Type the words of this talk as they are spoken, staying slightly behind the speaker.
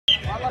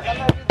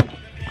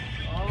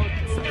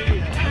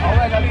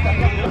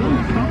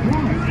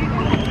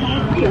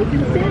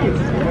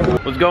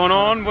What's going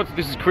on?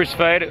 This is Kris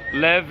Fade.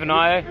 Lev and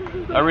I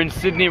are in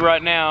Sydney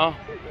right now,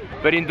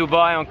 but in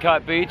Dubai on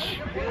Kite Beach.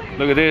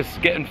 Look at this,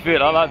 getting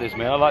fit. I like this,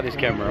 man. I like this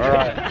camera. All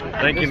right.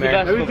 Thank you,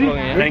 man.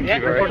 Thank you,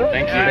 bro.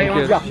 Thank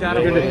you.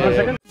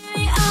 Thank you.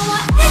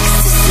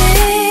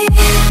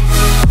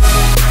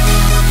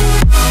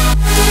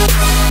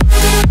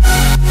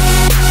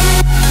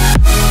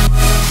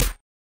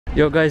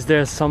 Yo guys,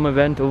 there's some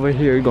event over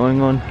here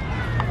going on.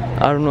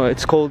 I don't know,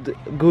 it's called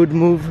Good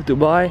Move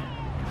Dubai.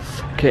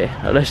 Okay,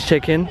 let's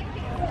check in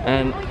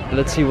and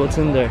let's see what's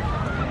in there.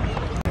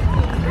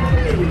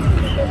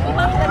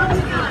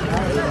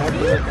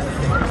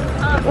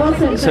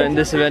 So in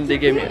this event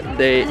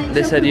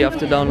they said you have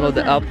to download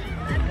the app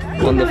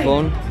on the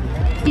phone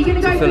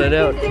to fill it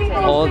out.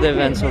 All the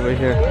events over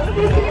here.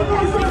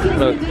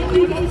 Look,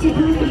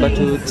 the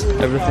batut,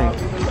 everything.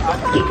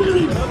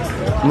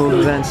 Move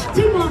events.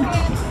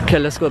 Okay,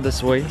 let's go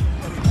this way.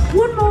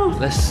 One more.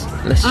 Let's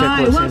check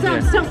what's in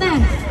here. Stop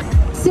there.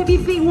 Step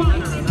your feet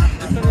wide.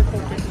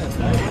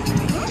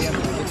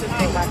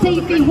 Stay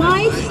your feet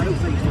wide.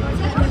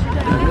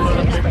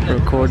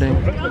 Recording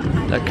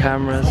the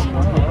cameras. So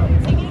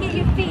you can get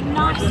your feet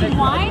nice and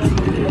wide.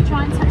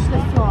 Try and touch the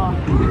floor.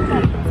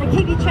 So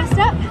keep your chest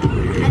up.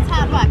 That's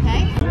hard work,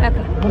 okay?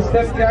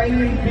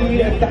 مستمتعين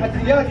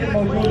بالتحديات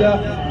الموجودة.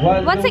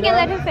 Once again,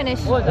 let him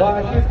finish.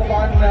 وأكيد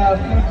طبعا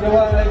في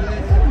جوائز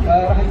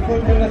راح تكون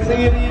من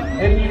نصيب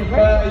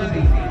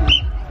الفائزين.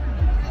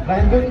 راح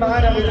نكون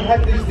معنا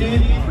بتحدي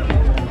جديد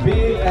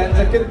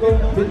بنذكركم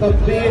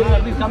بتطبيق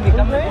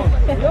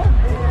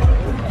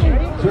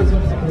شو اسمه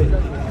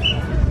التطبيق؟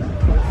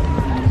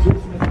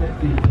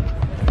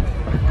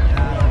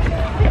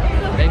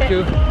 Thank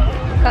you.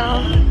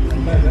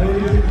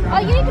 Oh,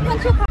 you need to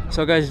punch your.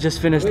 So guys, just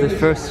finished the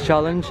first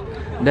challenge.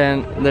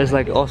 Then there's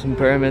like awesome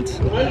pyramids.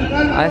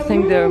 I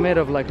think they're made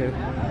of like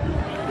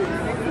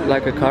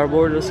a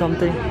cardboard or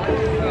something.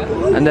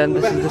 And then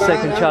this is the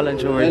second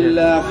challenge over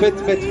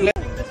here.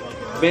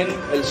 من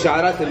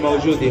الشعارات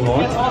الموجودة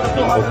هون،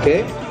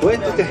 اوكي؟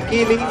 وانتوا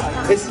تحكي لي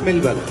اسم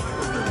البلد.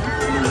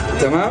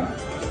 تمام؟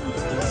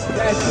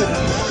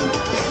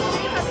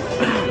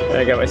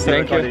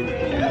 Thank you.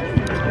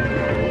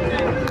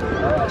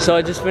 So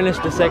I just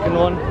finished the second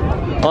one.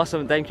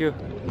 Awesome, thank you.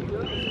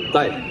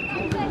 طيب.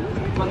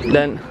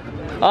 Then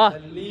I'm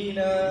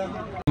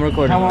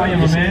recording. How are you,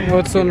 my man?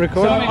 What's on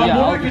record? So, what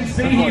I can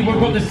see here, we've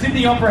got the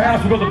Sydney Opera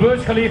House, we've got the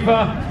Burj Khalifa.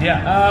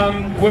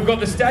 Yeah. We've got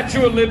the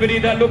Statue of Liberty.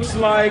 That looks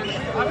like.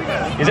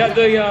 Is that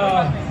the?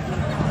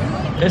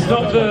 It's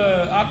not the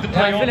Arc de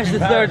Triomphe. I finished the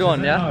third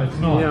one, yeah. No, it's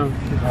not.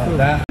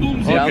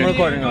 Yeah, I'm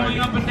recording already.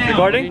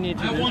 Recording? You need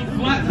to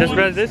just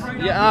press this.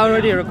 Yeah, I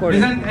already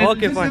recorded.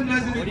 Okay, fine.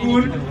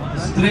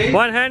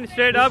 One hand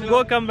straight up.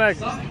 Go, come back.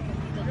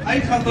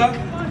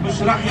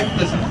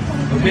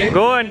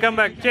 Go and come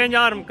back. Change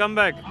arm. Come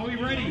back. Are we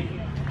ready?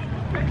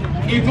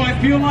 If I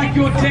feel like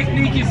your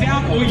technique is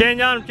out, or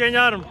change arm. Change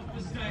arm.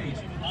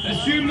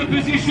 assume the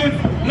position.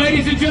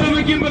 Ladies and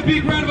gentlemen, give him a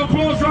big round of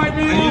applause right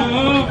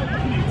now.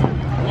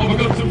 Oh, we've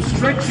got some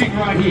stretching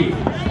right here.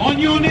 On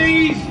your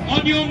knees,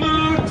 on your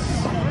marks.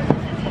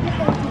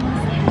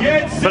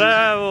 Get set.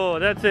 Bravo.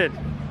 That's it.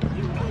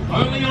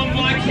 Only on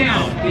my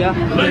count. Yeah.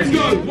 Let's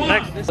go.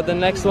 Next. The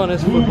next one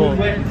is football.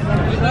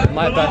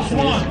 My passion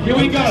is. Here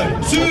we go.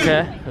 Two.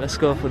 Okay, let's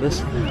go for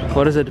this.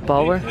 What is it?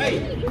 Power? Let's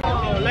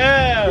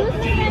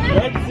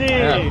see.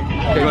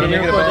 Yeah. Okay, can you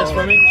record this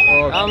for me?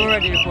 Oh, I'm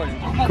already recording.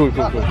 Cool.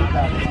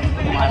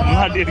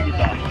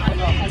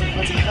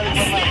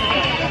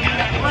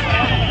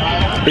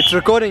 It's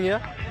recording, yeah?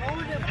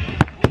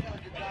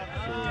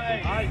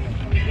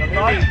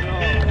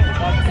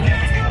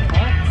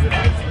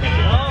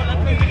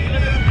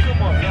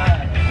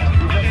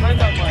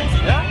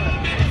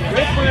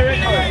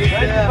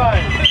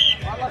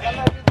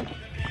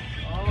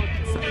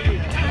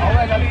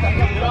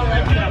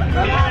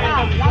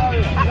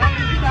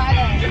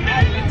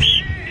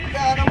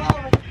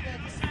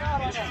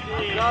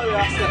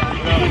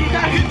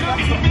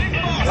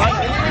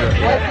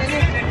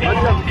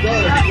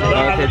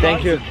 Okay,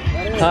 thank you.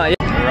 Yeah.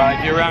 Alright,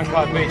 if you're around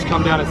Kite Beach,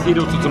 come down at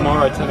Seedle till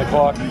tomorrow at 10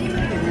 o'clock.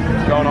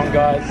 What's going on,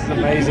 guys? It's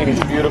amazing.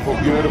 It's beautiful,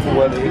 beautiful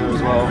weather here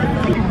as well.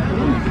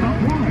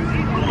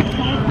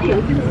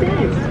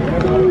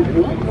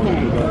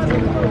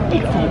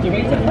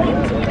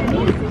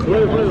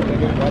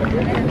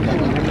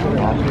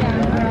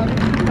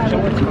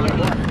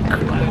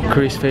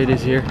 Kris Fade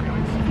is here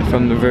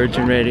from the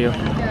Virgin Radio.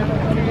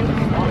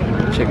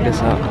 Check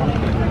this out.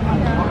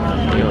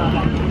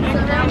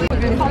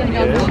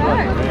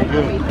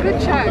 Good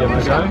shot.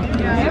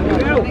 Yeah,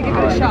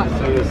 good shot.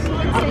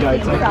 Okay,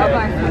 it's okay.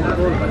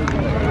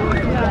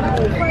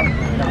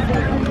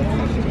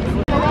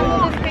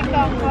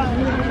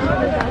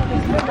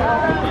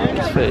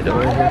 Fade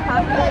over here.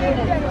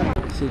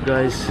 See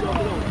guys,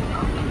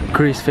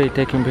 Kris Fade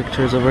taking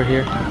pictures over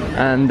here,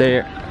 and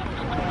they're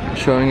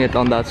showing it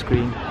on that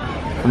screen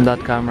from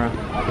that camera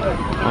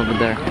over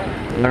there.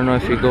 I don't know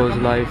if it goes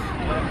live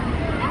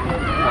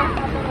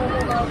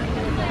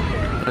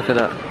Look at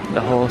that,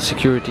 the whole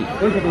security.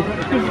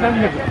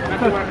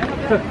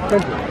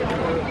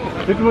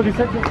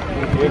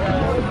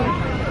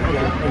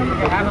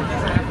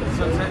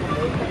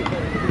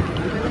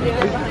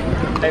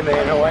 Hey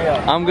man, how are you?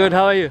 I'm good,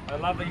 how are you? I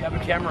love that you have a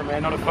camera,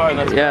 man, not a phone.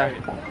 That's Yeah.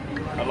 great.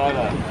 I like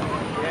that.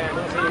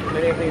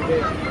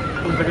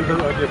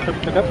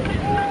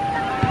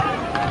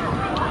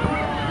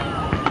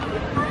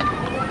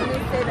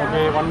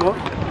 Okay, one more.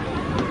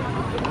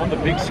 On the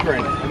big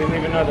screen. I didn't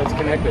even know that's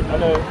connected.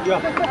 Hello.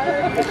 Yeah.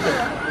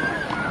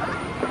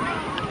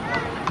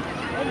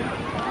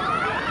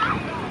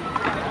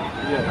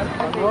 Yeah.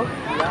 One more.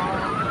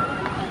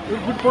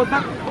 Good photo.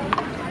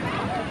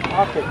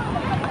 Okay.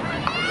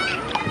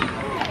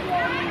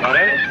 Got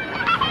it?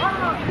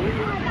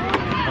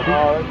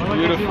 Oh, that's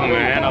beautiful,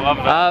 man. I love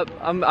that.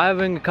 I'm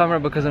having a camera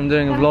because I'm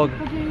doing a vlog.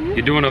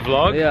 You're doing a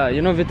vlog? Yeah,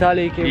 you know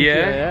Vitaly came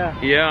Yeah?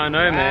 here, Yeah, I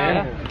know,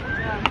 man.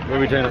 Where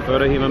we taking a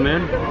photo here, my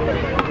man?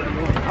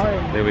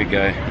 There we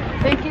go.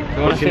 Thank you.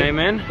 What's your name,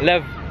 man?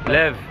 Lev.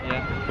 Lev.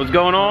 Yeah. What's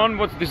going on?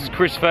 This is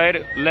Kris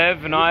Fade.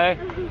 Lev and I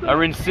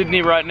are in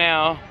Sydney right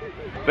now,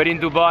 but in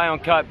Dubai on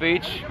Kite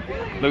Beach.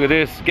 Look at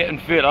this, getting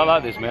fit. I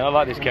like this, man. I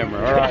like this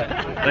camera. All right.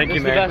 Thank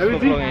you, man.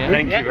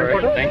 Thank you, bro.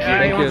 Thank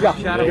you.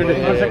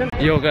 Thank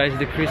you. Yo guys,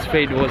 the Kris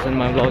Fade was in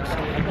my vlogs.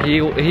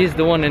 He's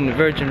the one in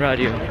Virgin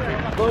Radio.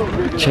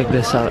 Check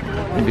this out,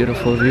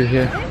 beautiful view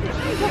here.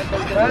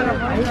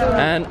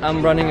 And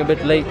I'm running a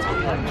bit late.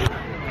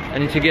 I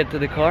need to get to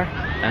the car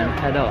and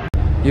head out.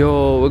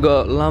 Yo, we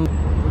got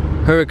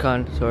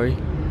Hurricane, sorry.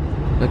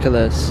 Look at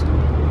this.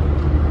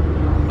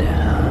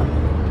 Damn.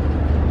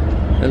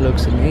 It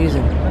looks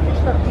amazing.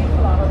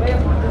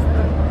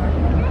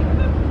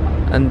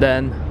 And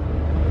then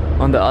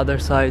on the other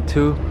side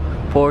too,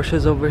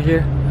 Porsches over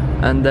here.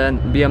 And then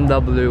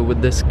BMW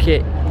with this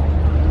kit.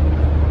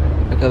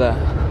 Look at that.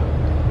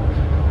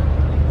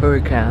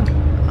 Hurricane.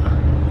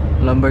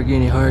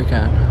 Lamborghini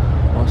Hurricane.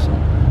 Awesome.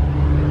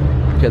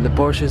 Okay, the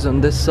Porsches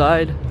on this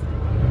side.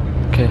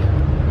 Okay.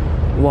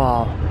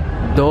 Wow.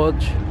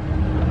 Dodge.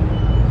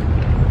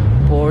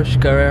 Porsche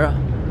Carrera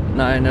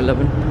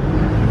 911.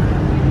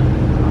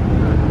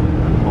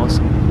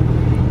 Awesome.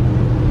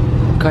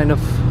 Kind of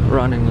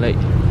running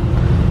late.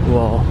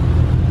 Wow.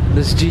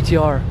 This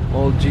GTR.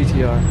 Old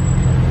GTR.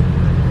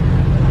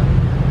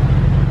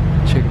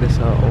 Check this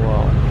out.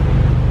 Wow.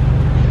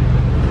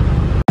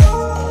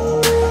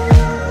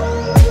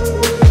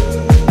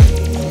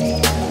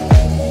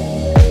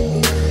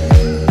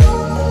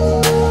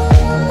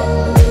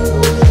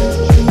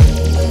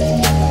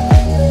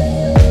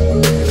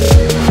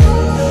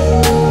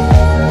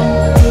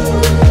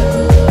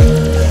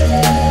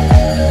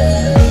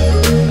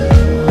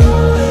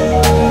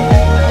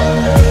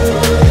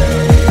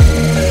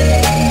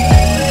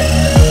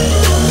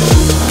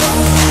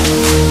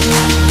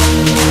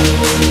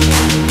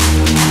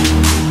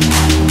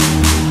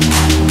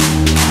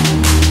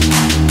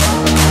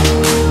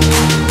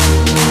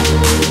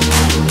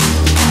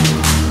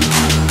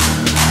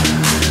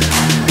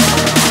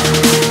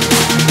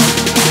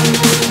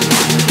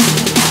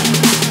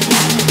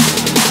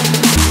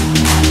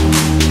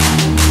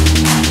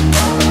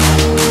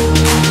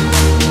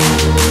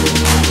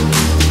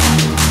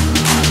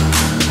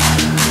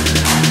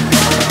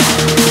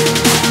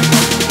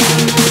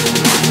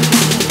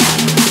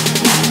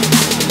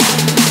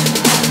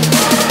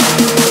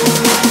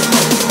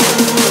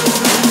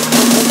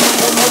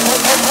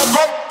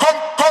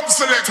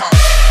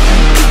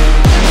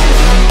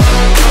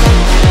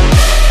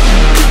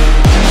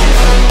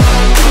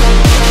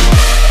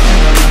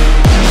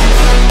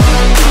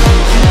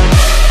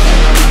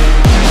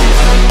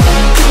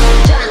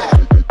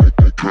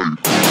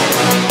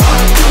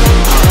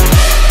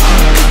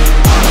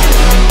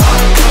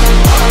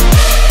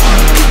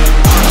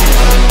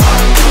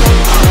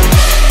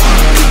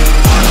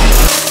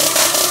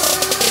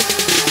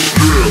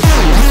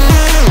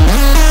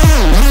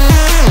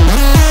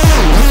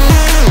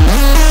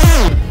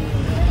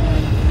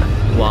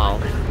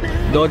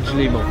 Dodge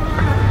Limo.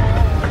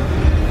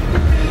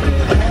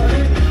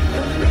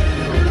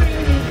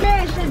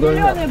 Going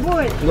up.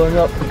 Going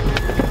up.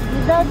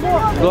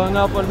 Going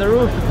up on the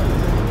roof.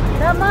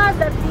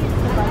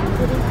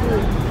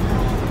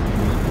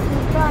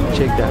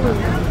 Check that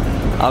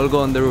out. I'll go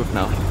on the roof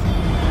now.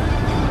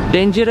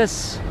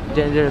 Dangerous.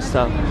 Dangerous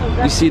stuff.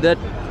 You see that?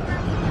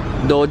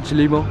 Dodge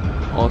Limo.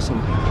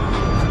 Awesome.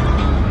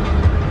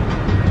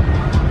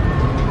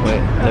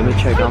 Wait, let me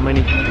check how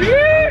many people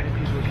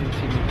can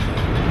see me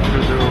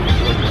through the roof.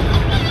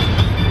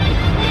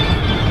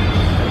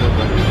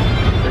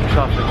 The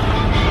traffic.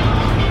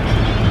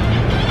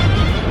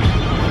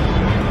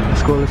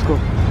 Let's go, let's go.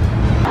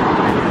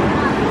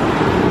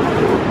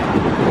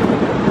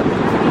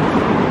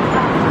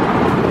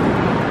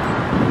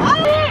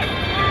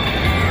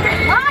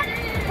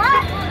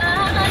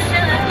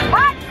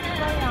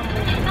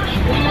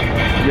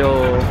 Yo.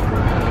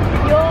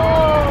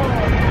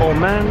 Oh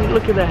man,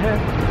 look at the hair.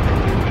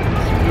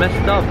 It's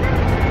messed up.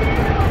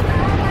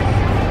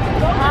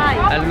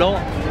 Hello.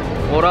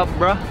 What up,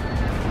 bruh?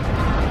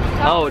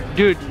 Oh,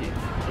 dude,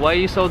 why are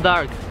you so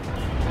dark?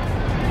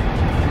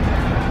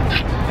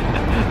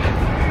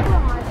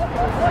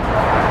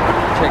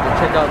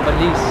 check out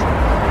Belize.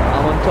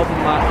 I'm on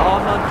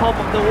top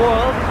of the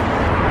world.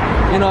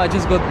 You know, I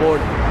just got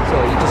bored,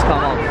 so you just come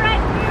out.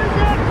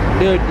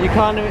 Dude, you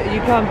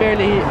can't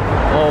barely hear.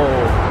 Oh.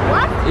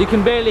 What? You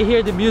can barely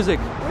hear the music.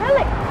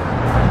 Really?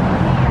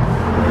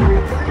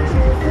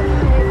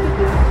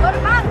 What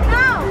about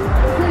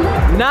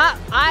now? Nah,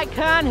 I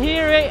can't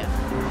hear it.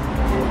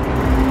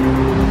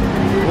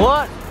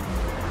 What?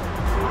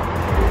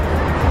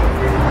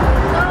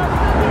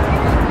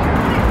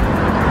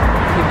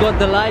 You got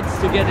the lights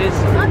to get this.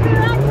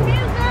 Copyright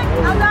music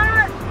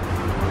alert!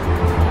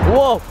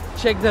 Whoa!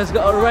 Check this,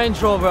 got a Range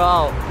Rover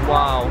out.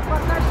 Wow.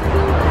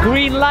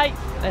 Green light.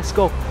 Let's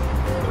go.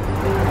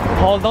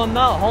 Hold on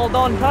now. Hold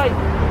on tight.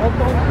 Hold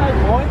on tight,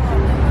 boy.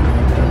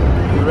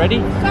 You ready?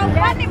 So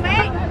funny,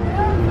 mate!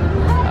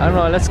 I don't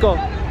know. Let's go.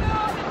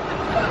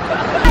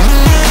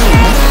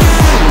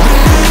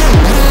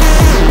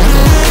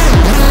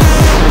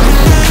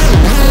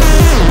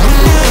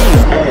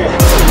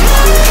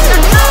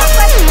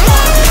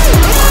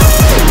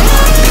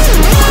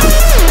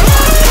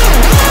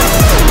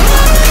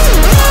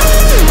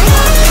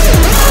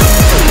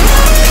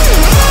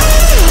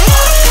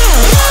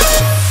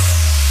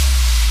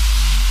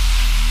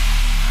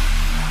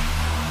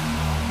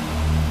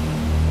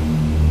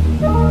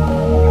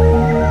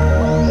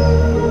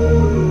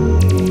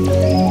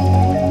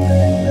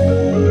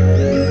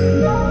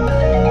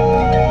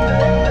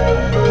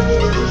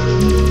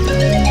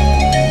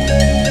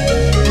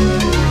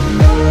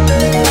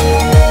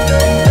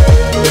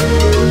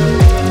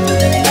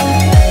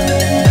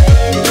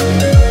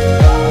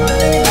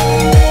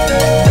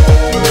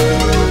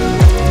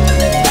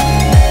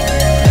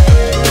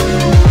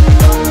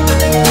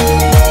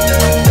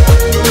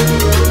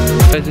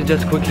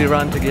 Just quickly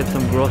ran to get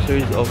some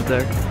groceries over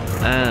there,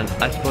 and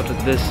I spotted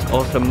this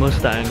awesome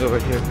Mustang over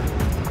here.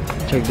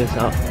 Check this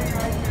out.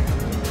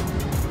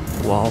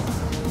 Wow.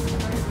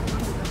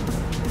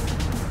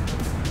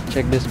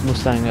 Check this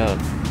Mustang out.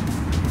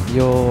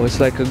 Yo, it's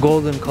like a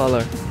golden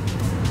color.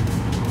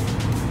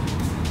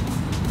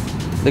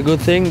 The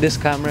good thing, this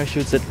camera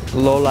shoots at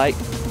low light,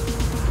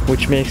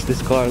 which makes this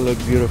car look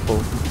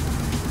beautiful,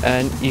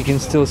 and you can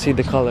still see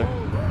the color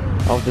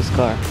of this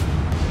car.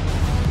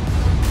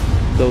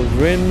 Those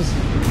rims,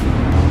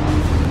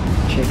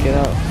 check it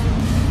out.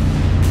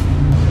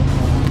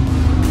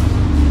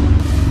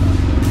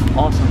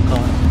 Awesome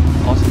car,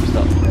 awesome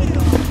stuff.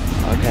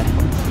 Okay,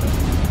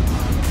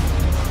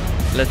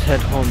 let's head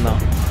home now.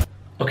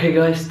 Okay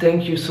guys,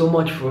 thank you so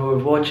much for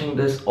watching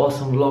this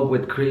awesome vlog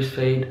with Kris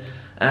Fade,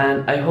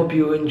 and I hope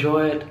you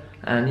enjoy it.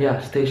 And yeah,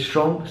 stay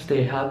strong,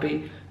 stay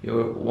happy,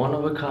 you're one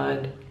of a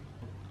kind.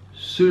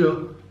 See ya.